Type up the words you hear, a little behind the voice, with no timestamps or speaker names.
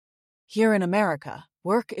Here in America,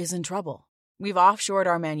 work is in trouble. We've offshored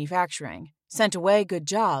our manufacturing, sent away good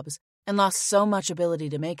jobs, and lost so much ability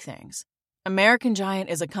to make things. American Giant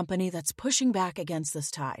is a company that's pushing back against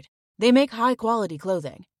this tide. They make high-quality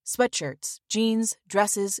clothing, sweatshirts, jeans,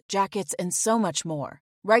 dresses, jackets, and so much more,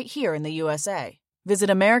 right here in the USA. Visit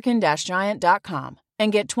American-Giant.com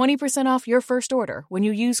and get 20% off your first order when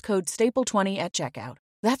you use code STAPLE20 at checkout.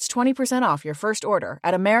 That's 20% off your first order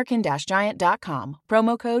at American-Giant.com,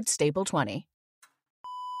 promo code STAPLE20.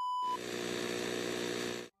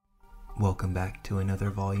 Welcome back to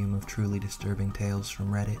another volume of truly disturbing tales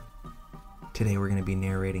from Reddit. Today we're going to be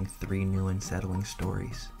narrating 3 new unsettling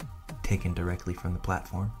stories, taken directly from the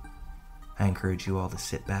platform. I encourage you all to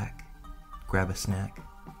sit back, grab a snack,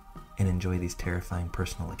 and enjoy these terrifying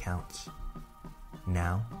personal accounts.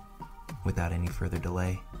 Now, without any further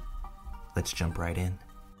delay, let's jump right in.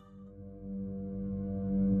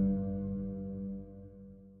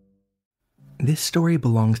 This story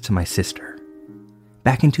belongs to my sister.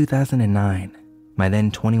 Back in 2009, my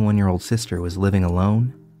then 21-year-old sister was living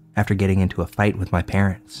alone after getting into a fight with my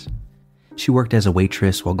parents. She worked as a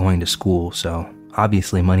waitress while going to school, so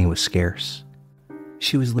obviously money was scarce.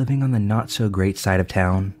 She was living on the not-so-great side of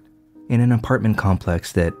town in an apartment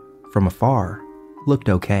complex that, from afar, looked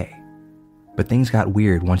okay. But things got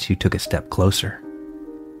weird once you took a step closer.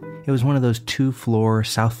 It was one of those 2-floor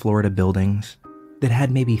South Florida buildings that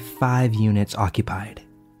had maybe 5 units occupied.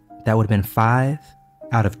 That would have been 5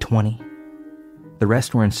 out of 20. The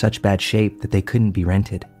rest were in such bad shape that they couldn't be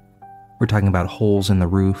rented. We're talking about holes in the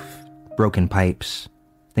roof, broken pipes,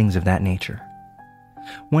 things of that nature.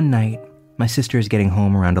 One night, my sister is getting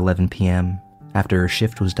home around 11 p.m. after her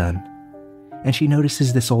shift was done, and she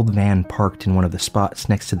notices this old van parked in one of the spots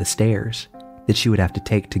next to the stairs that she would have to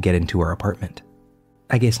take to get into her apartment.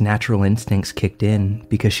 I guess natural instincts kicked in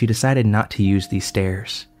because she decided not to use these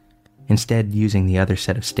stairs, instead using the other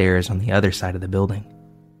set of stairs on the other side of the building.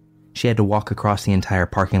 She had to walk across the entire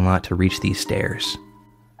parking lot to reach these stairs.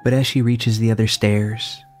 But as she reaches the other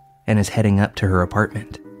stairs and is heading up to her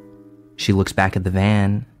apartment, she looks back at the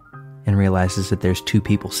van and realizes that there's 2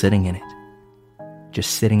 people sitting in it,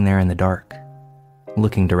 just sitting there in the dark,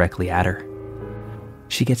 looking directly at her.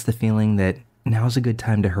 She gets the feeling that now's a good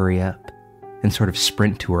time to hurry up and sort of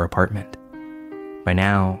sprint to her apartment. By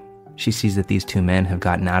now, she sees that these 2 men have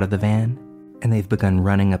gotten out of the van and they've begun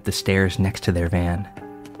running up the stairs next to their van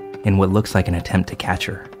in what looks like an attempt to catch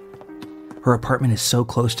her. Her apartment is so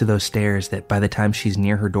close to those stairs that by the time she's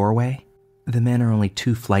near her doorway, the men are only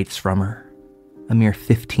 2 flights from her, a mere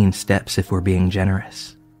 15 steps if we're being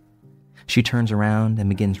generous. She turns around and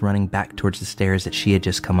begins running back towards the stairs that she had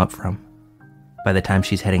just come up from. By the time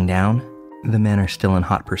she's heading down, the men are still in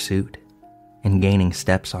hot pursuit and gaining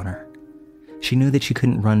steps on her. She knew that she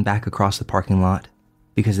couldn't run back across the parking lot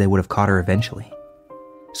because they would have caught her eventually.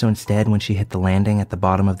 So instead, when she hit the landing at the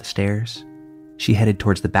bottom of the stairs, she headed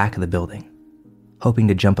towards the back of the building, hoping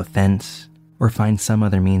to jump a fence or find some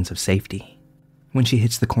other means of safety. When she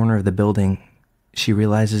hits the corner of the building, she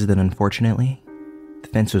realizes that unfortunately, the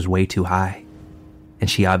fence was way too high,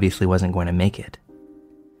 and she obviously wasn't going to make it.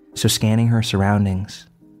 So scanning her surroundings,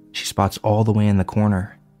 she spots all the way in the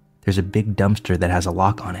corner there's a big dumpster that has a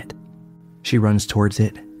lock on it. She runs towards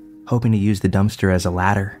it, hoping to use the dumpster as a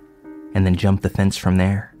ladder, and then jump the fence from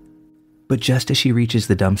there. But just as she reaches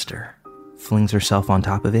the dumpster, flings herself on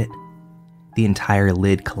top of it, the entire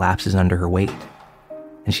lid collapses under her weight,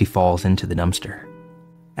 and she falls into the dumpster.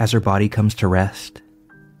 As her body comes to rest,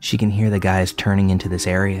 she can hear the guys turning into this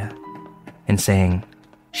area and saying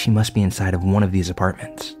she must be inside of one of these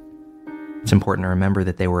apartments. It's important to remember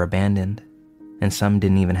that they were abandoned, and some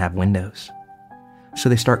didn't even have windows. So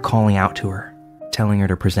they start calling out to her, telling her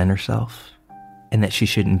to present herself, and that she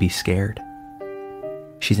shouldn't be scared.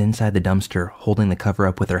 She's inside the dumpster, holding the cover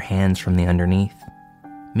up with her hands from the underneath,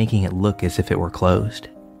 making it look as if it were closed.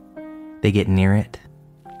 They get near it.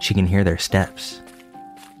 She can hear their steps.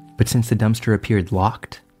 But since the dumpster appeared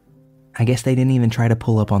locked, I guess they didn't even try to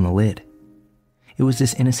pull up on the lid. It was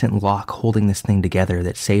this innocent lock holding this thing together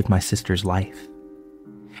that saved my sister's life.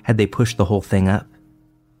 Had they pushed the whole thing up,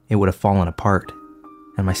 it would have fallen apart,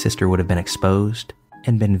 and my sister would have been exposed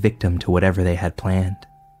and been victim to whatever they had planned.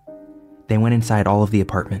 They went inside all of the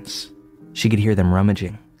apartments. She could hear them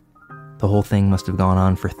rummaging. The whole thing must have gone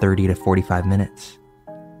on for 30 to 45 minutes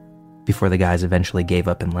before the guys eventually gave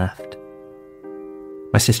up and left.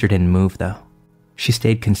 My sister didn't move, though. She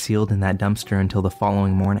stayed concealed in that dumpster until the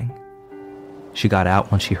following morning. She got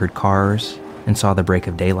out once she heard cars and saw the break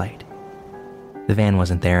of daylight. The van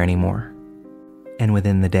wasn't there anymore. And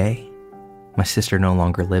within the day, my sister no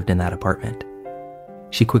longer lived in that apartment.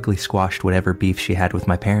 She quickly squashed whatever beef she had with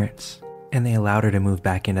my parents and they allowed her to move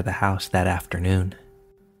back into the house that afternoon.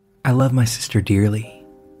 I love my sister dearly,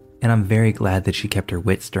 and I'm very glad that she kept her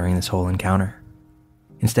wits during this whole encounter.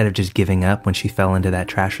 Instead of just giving up when she fell into that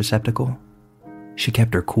trash receptacle, she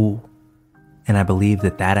kept her cool, and I believe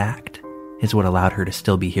that that act is what allowed her to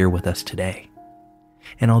still be here with us today.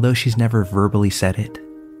 And although she's never verbally said it,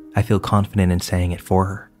 I feel confident in saying it for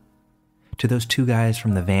her. To those two guys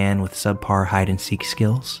from the van with subpar hide-and-seek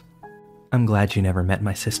skills, I'm glad you never met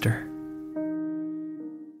my sister.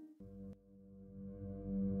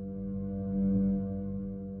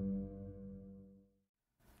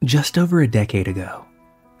 Just over a decade ago,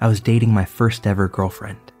 I was dating my first ever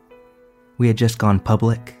girlfriend. We had just gone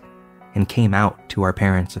public and came out to our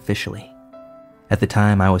parents officially. At the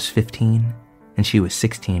time, I was 15 and she was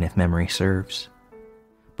 16 if memory serves.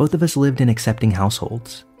 Both of us lived in accepting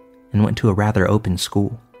households and went to a rather open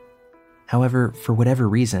school. However, for whatever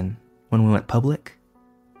reason, when we went public,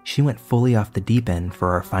 she went fully off the deep end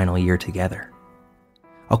for our final year together.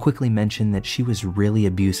 I'll quickly mention that she was really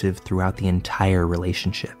abusive throughout the entire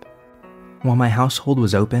relationship. While my household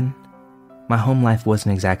was open, my home life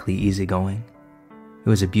wasn't exactly easygoing. It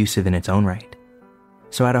was abusive in its own right,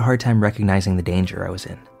 so I had a hard time recognizing the danger I was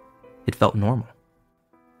in. It felt normal.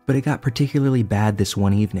 But it got particularly bad this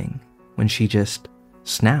one evening when she just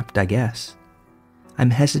snapped, I guess. I'm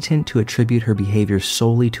hesitant to attribute her behavior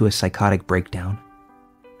solely to a psychotic breakdown.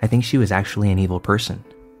 I think she was actually an evil person.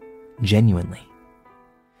 Genuinely.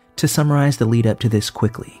 To summarize the lead up to this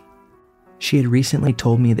quickly, she had recently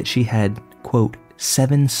told me that she had, quote,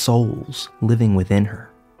 7 souls living within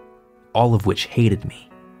her, all of which hated me.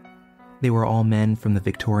 They were all men from the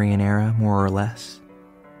Victorian era, more or less.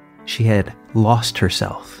 She had lost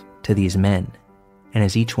herself to these men, and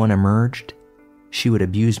as each one emerged, she would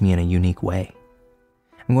abuse me in a unique way.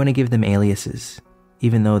 I'm going to give them aliases,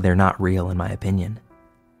 even though they're not real in my opinion.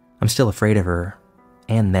 I'm still afraid of her,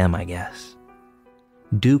 and them, I guess.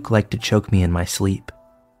 Duke liked to choke me in my sleep.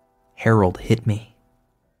 Harold hit me.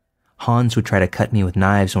 Hans would try to cut me with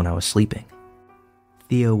knives when I was sleeping.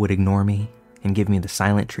 Theo would ignore me and give me the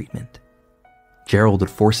silent treatment. Gerald would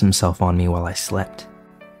force himself on me while I slept.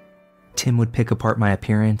 Tim would pick apart my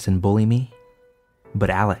appearance and bully me. But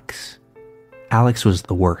Alex was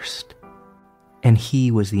the worst. And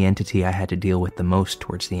he was the entity I had to deal with the most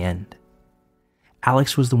towards the end.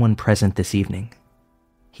 Alex was the one present this evening.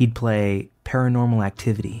 He'd play Paranormal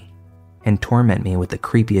Activity and torment me with the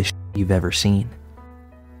creepiest shit you've ever seen.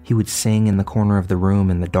 He would sing in the corner of the room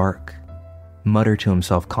in the dark, mutter to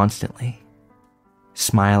himself constantly,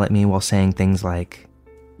 smile at me while saying things like,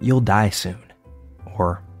 "You'll die soon,"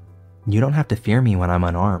 or "You don't have to fear me when I'm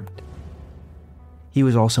unarmed." He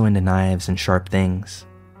was also into knives and sharp things,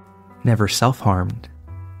 never self-harmed,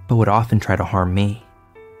 but would often try to harm me.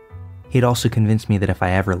 He'd also convinced me that if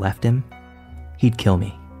I ever left him, he'd kill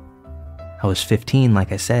me. I was 15,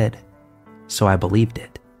 like I said, so I believed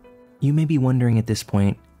it. You may be wondering at this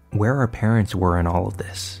point where our parents were in all of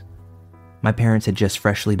this. My parents had just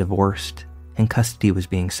freshly divorced, and custody was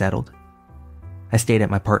being settled. I stayed at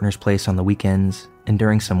my partner's place on the weekends and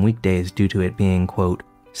during some weekdays due to it being, quote,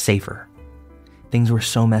 safer. Things were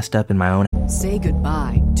so messed up in my own. Say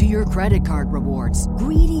goodbye to your credit card rewards.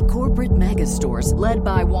 Greedy corporate mega stores, led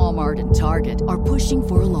by Walmart and Target, are pushing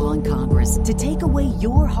for a law in Congress to take away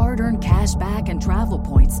your hard-earned cash back and travel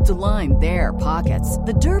points to line their pockets.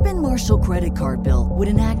 The Durbin-Marshall credit card bill would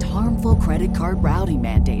enact harmful credit card routing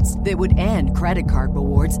mandates that would end credit card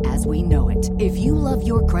rewards as we know it. If you love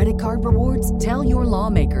your credit card rewards, tell your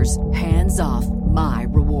lawmakers, hands off my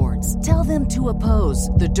rewards. Tell them to oppose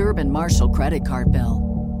the Durbin-Marshall credit card bill.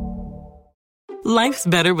 Life's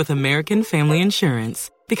better with American Family Insurance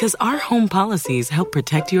because our home policies help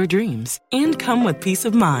protect your dreams and come with peace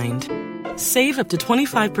of mind. Save up to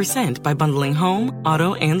 25% by bundling home,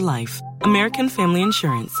 auto, and life. American Family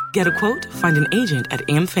Insurance. Get a quote, find an agent at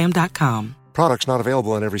amfam.com. Products not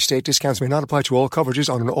available in every state. Discounts may not apply to all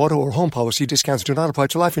coverages on an auto or home policy. Discounts do not apply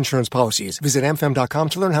to life insurance policies. Visit amfam.com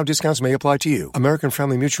to learn how discounts may apply to you. American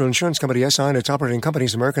Family Mutual Insurance Company, SI, and its operating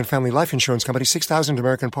companies, American Family Life Insurance Company, 6000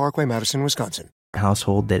 American Parkway, Madison, Wisconsin.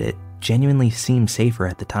 Household that it genuinely seemed safer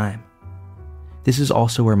at the time. This is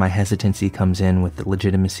also where my hesitancy comes in with the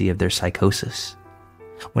legitimacy of their psychosis.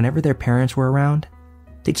 Whenever their parents were around,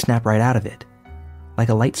 they'd snap right out of it, like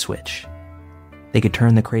a light switch. They could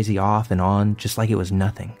turn the crazy off and on just like it was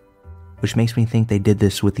nothing, which makes me think they did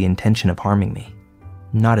this with the intention of harming me,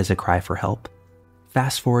 not as a cry for help.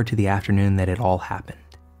 Fast forward to the afternoon that it all happened.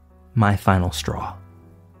 My final straw.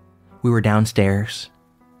 We were downstairs.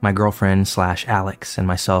 My girlfriend/Alex and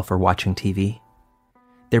myself were watching TV.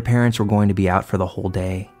 Their parents were going to be out for the whole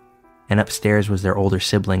day, and upstairs was their older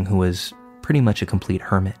sibling who was pretty much a complete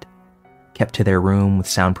hermit, kept to their room with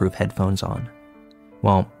soundproof headphones on.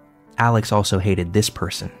 Well, Alex also hated this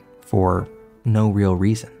person for no real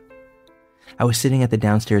reason. I was sitting at the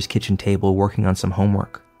downstairs kitchen table working on some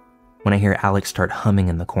homework when I hear Alex start humming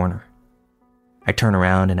in the corner. I turn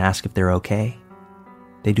around and ask if they're okay.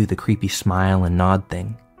 They do the creepy smile and nod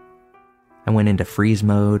thing. I went into freeze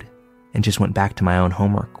mode and just went back to my own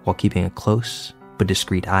homework while keeping a close but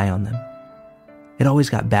discreet eye on them. It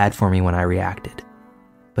always got bad for me when I reacted,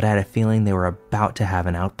 but I had a feeling they were about to have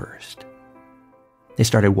an outburst. They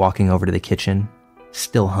started walking over to the kitchen,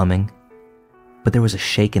 still humming, but there was a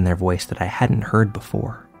shake in their voice that I hadn't heard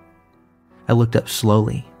before. I looked up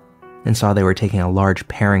slowly and saw they were taking a large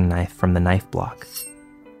paring knife from the knife block.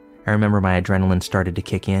 I remember my adrenaline started to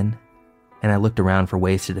kick in, and I looked around for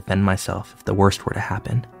ways to defend myself if the worst were to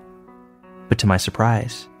happen. But to my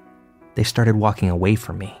surprise, they started walking away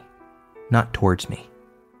from me, not towards me.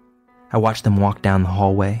 I watched them walk down the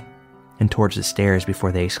hallway and towards the stairs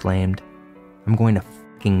before they exclaimed, "I'm going to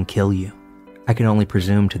fucking kill you." I could only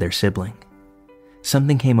presume to their sibling.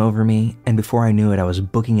 Something came over me, and before I knew it, I was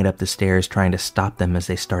booking it up the stairs trying to stop them as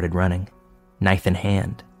they started running, knife in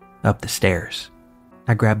hand, up the stairs.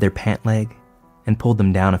 I grabbed their pant leg and pulled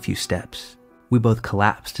them down a few steps. We both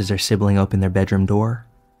collapsed as their sibling opened their bedroom door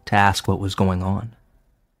to ask what was going on.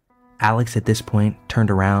 Alex at this point turned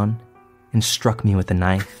around and struck me with the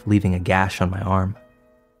knife, leaving a gash on my arm.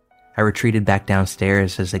 I retreated back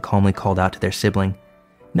downstairs as they calmly called out to their sibling,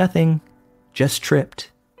 "Nothing, just tripped.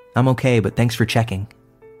 I'm okay, but thanks for checking."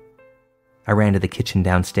 I ran to the kitchen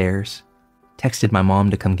downstairs, texted my mom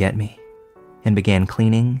to come get me, and began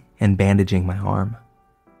cleaning and bandaging my arm.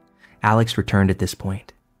 Alex returned at this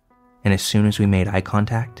point, and as soon as we made eye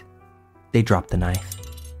contact, they dropped the knife.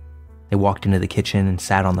 They walked into the kitchen and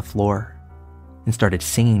sat on the floor and started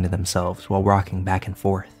singing to themselves while rocking back and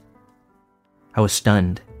forth. I was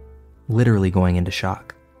stunned, literally going into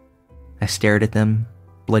shock. I stared at them,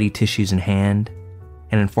 bloody tissues in hand,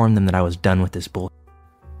 and informed them that I was done with this bullshit,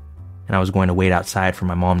 and I was going to wait outside for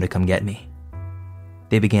my mom to come get me.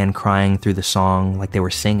 They began crying through the song like they were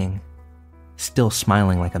singing, still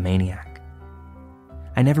smiling like a maniac.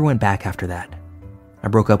 I never went back after that. I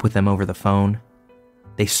broke up with them over the phone.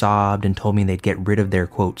 They sobbed and told me they'd get rid of their,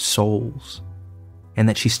 quote, souls, and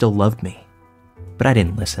that she still loved me. But I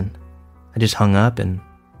didn't listen. I just hung up, and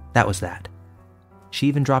that was that. She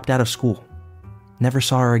even dropped out of school. Never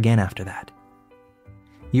saw her again after that.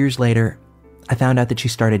 Years later, I found out that she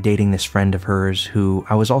started dating this friend of hers who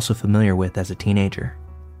I was also familiar with as a teenager.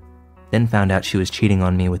 Then found out she was cheating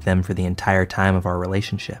on me with them for the entire time of our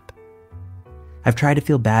relationship. I've tried to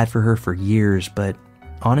feel bad for her for years, but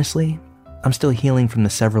honestly, I'm still healing from the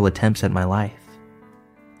several attempts at my life.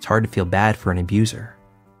 It's hard to feel bad for an abuser,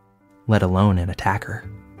 let alone an attacker.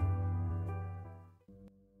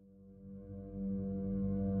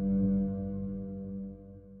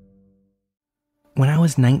 When I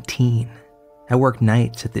was 19, I worked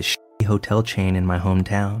nights at this shitty hotel chain in my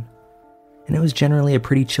hometown, and it was generally a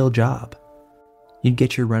pretty chill job. You'd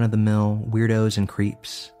get your run-of-the-mill weirdos and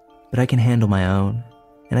creeps, but I can handle my own,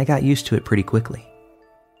 and I got used to it pretty quickly.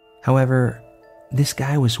 However, this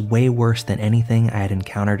guy was way worse than anything I had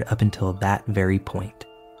encountered up until that very point.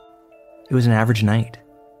 It was an average night.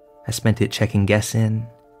 I spent it checking guests in,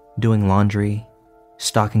 doing laundry,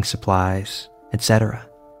 stocking supplies, etc.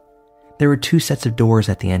 There were 2 sets of doors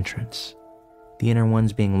at the entrance, the inner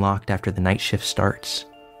ones being locked after the night shift starts.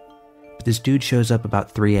 But this dude shows up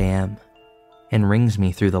about 3 a.m. and rings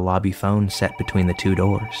me through the lobby phone set between the 2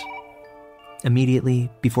 doors.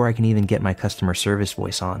 Immediately, before I can even get my customer service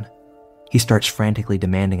voice on, he starts frantically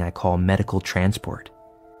demanding I call medical transport,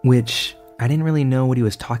 which I didn't really know what he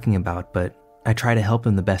was talking about, but I try to help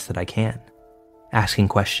him the best that I can, asking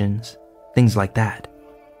questions, things like that.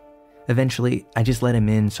 Eventually, I just let him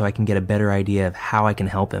in so I can get a better idea of how I can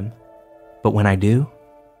help him. But when I do,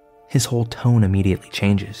 his whole tone immediately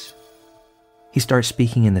changes. He starts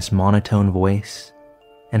speaking in this monotone voice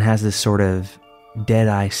and has this sort of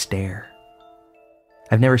dead-eye stare.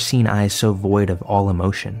 I've never seen eyes so void of all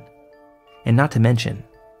emotion. And not to mention,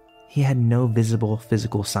 he had no visible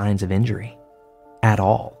physical signs of injury. At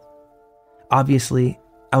all. Obviously,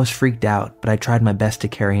 I was freaked out, but I tried my best to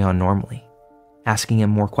carry on normally, asking him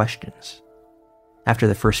more questions. After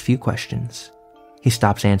the first few questions, he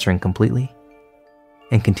stops answering completely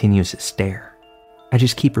and continues his stare. I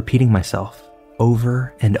just keep repeating myself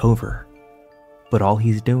over and over, but all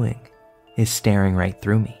he's doing is staring right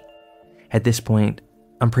through me. At this point,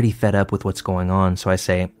 I'm pretty fed up with what's going on, so I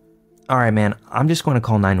say, "All right, man, I'm just going to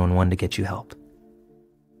call 911 to get you help."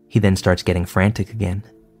 He then starts getting frantic again,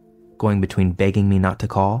 going between begging me not to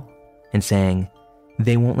call and saying,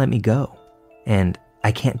 they won't let me go, and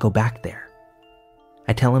I can't go back there.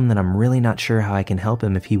 I tell him that I'm really not sure how I can help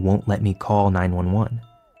him if he won't let me call 911.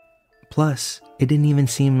 Plus, it didn't even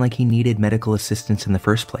seem like he needed medical assistance in the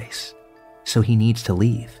first place, so he needs to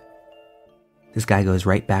leave. This guy goes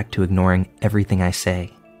right back to ignoring everything I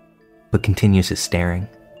say, but continues his staring.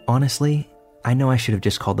 Honestly, I know I should have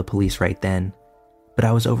just called the police right then, but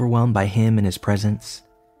I was overwhelmed by him and his presence,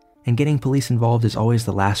 and getting police involved is always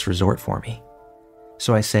the last resort for me.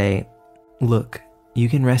 So I say, look, you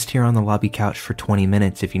can rest here on the lobby couch for 20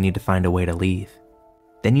 minutes if you need to find a way to leave.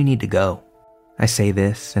 Then you need to go. I say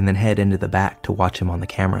this and then head into the back to watch him on the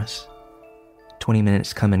cameras. 20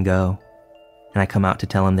 minutes come and go, and I come out to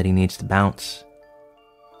tell him that he needs to bounce.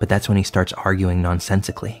 But that's when he starts arguing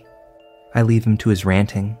nonsensically. I leave him to his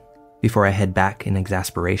ranting before I head back in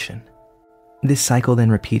exasperation. This cycle then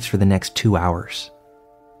repeats for the next 2 hours.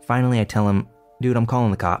 Finally, I tell him, dude, I'm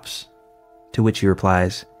calling the cops. To which he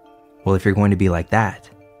replies, well, if you're going to be like that,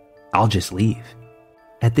 I'll just leave.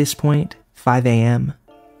 At this point, 5 a.m.,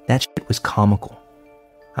 that shit was comical.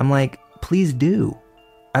 I'm like, please do.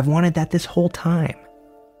 I've wanted that this whole time.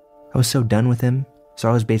 I was so done with him, so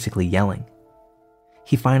I was basically yelling.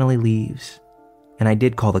 He finally leaves, and I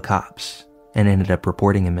did call the cops and ended up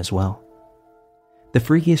reporting him as well. The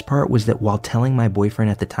freakiest part was that while telling my boyfriend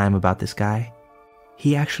at the time about this guy,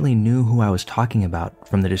 he actually knew who I was talking about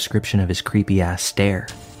from the description of his creepy-ass stare.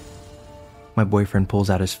 My boyfriend pulls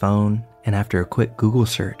out his phone, and after a quick Google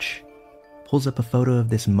search, pulls up a photo of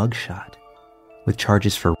this mugshot with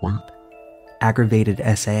charges for rape, aggravated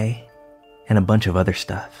SA, and a bunch of other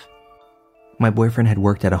stuff. My boyfriend had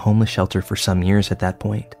worked at a homeless shelter for some years at that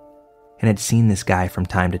point, and had seen this guy from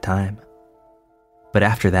time to time. But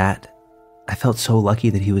after that, I felt so lucky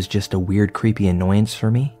that he was just a weird, creepy annoyance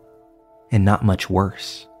for me, and not much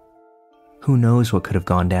worse. Who knows what could have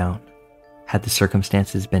gone down had the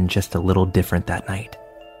circumstances been just a little different that night.